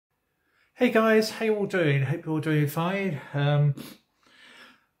Hey guys, how you all doing? Hope you're all doing fine. I'm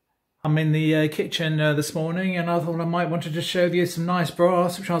in the kitchen this morning, and I thought I might want to just show you some nice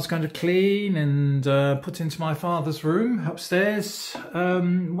brass which I was going to clean and put into my father's room upstairs.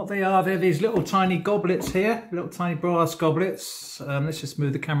 What they are, they're these little tiny goblets here, little tiny brass goblets. Let's just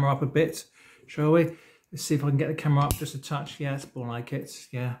move the camera up a bit, shall we? Let's see if I can get the camera up just a touch. Yeah, it's more like it.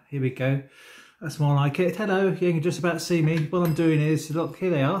 Yeah, here we go. That's more like it. Hello, you can just about see me. What I'm doing is, look, here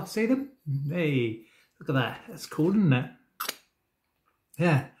they are. See them? Hey, look at that. That's cool, isn't it?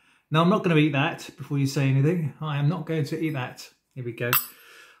 Yeah. Now, I'm not going to eat that before you say anything. I am not going to eat that. Here we go.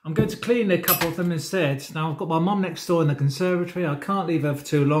 I'm going to clean a couple of them instead. Now, I've got my mum next door in the conservatory. I can't leave her for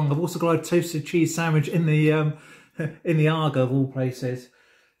too long. I've also got a toasted cheese sandwich in the Argo of all places.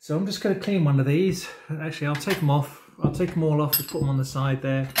 So I'm just going to clean one of these. Actually, I'll take them off. I'll take them all off and put them on the side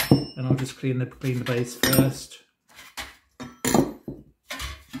there, and I'll just clean the base first.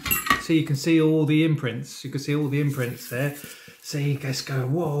 So you can see all the imprints. You can see all the imprints there. So you guys go,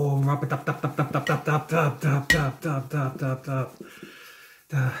 whoa, rub it up,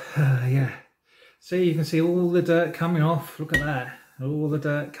 yeah. See, you can see all the dirt coming off. Look at that, all the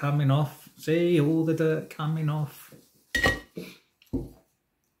dirt coming off. See, all the dirt coming off.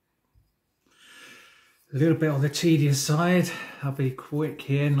 A little bit on the tedious side. I'll be quick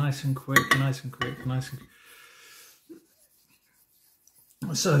here, nice and quick, nice and quick, nice and...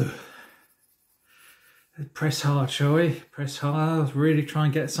 So, press hard, shall we? Press hard, really try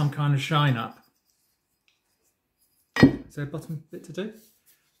and get some kind of shine up. Is there a bottom bit to do?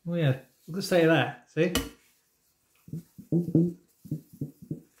 Oh yeah, we'll just say that, see?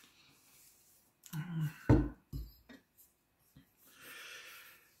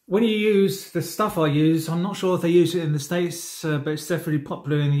 When you use the stuff I use, I'm not sure if they use it in the States, but it's definitely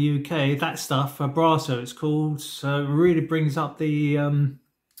popular in the UK. That stuff, Brasso it's called, so it really brings up the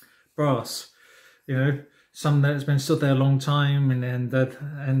brass. You know, some that's been stood there a long time and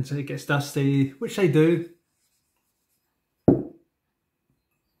it gets dusty, which they do.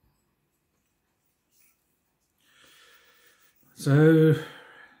 So,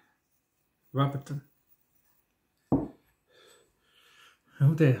 rub it.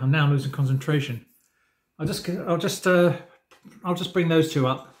 Oh dear, I'm now losing concentration. I'll just bring those two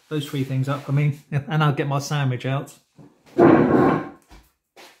up, those three things up. I mean, and I'll get my sandwich out.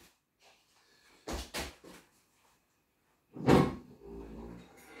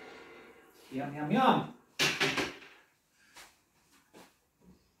 Yum yum yum.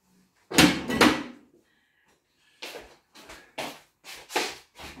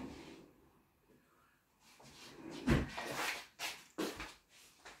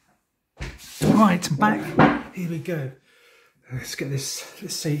 Right, I'm back. Here we go. Let's get this.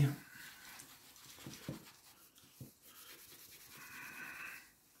 Let's see.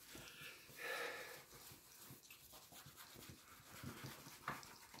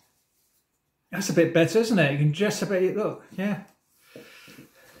 That's a bit better, isn't it? You can just about look, yeah.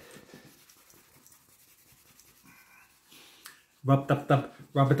 Rub dub dub,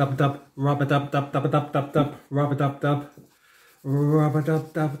 rub a dub dub, rub a dub dub dub dub dub dub, rub a dub dub. Rubber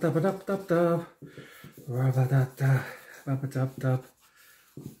dub dub dub dub dub dub, rubber dub dub, rubber dub dub.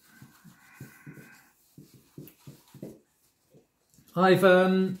 I've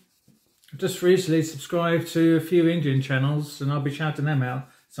just recently subscribed to a few Indian channels, and I'll be shouting them out at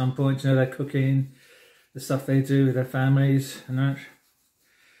some point. You know, their cooking, the stuff they do with their families, and that.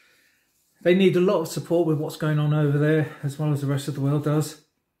 They need a lot of support with what's going on over there, as well as the rest of the world does.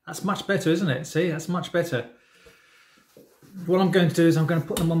 That's much better, isn't it? See, that's much better. What I'm going to do is I'm going to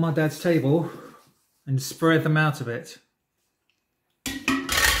put them on my dad's table and spread them out a bit.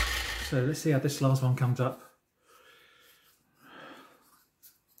 So let's see how this last one comes up.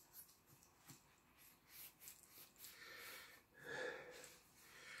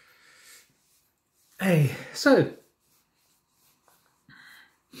 Hey, so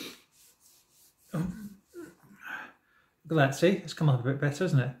look at that, see? It's come up a bit better,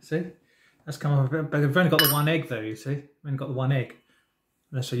 isn't it? See? That's come up a bit better. I've only got the one egg though, you see? I've only got the one egg.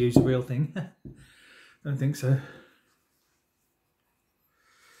 Unless I use the real thing. Don't think so.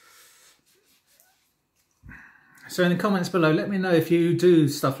 So in the comments below, let me know if you do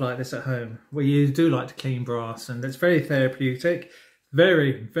stuff like this at home, where you do like to clean brass, and it's very therapeutic,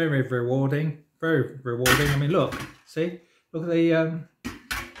 very, very rewarding, very rewarding. I mean, look, see? Look at the,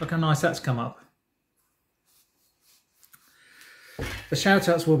 look how nice that's come up. The shout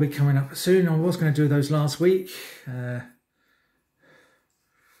outs will be coming up soon. I was going to do those last week.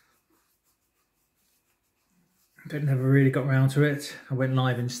 But never really got around to it. I went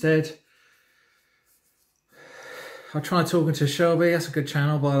live instead. I tried talking to Shelby. That's a good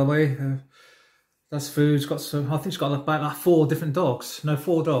channel, by the way. That's food's got some. I think she's got about like 4 different dogs. No,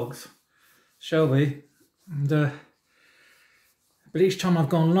 4 dogs. Shelby. And but each time I've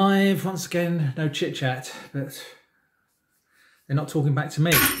gone live, once again, no chit chat. But they're not talking back to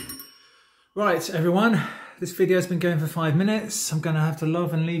me. Right, everyone. This video has been going for 5 minutes. I'm going to have to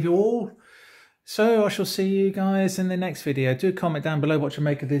love and leave you all. So I shall see you guys in the next video. Do comment down below what you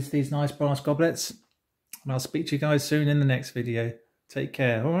make of these nice brass goblets. And I'll speak to you guys soon in the next video. Take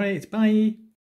care. All right, bye.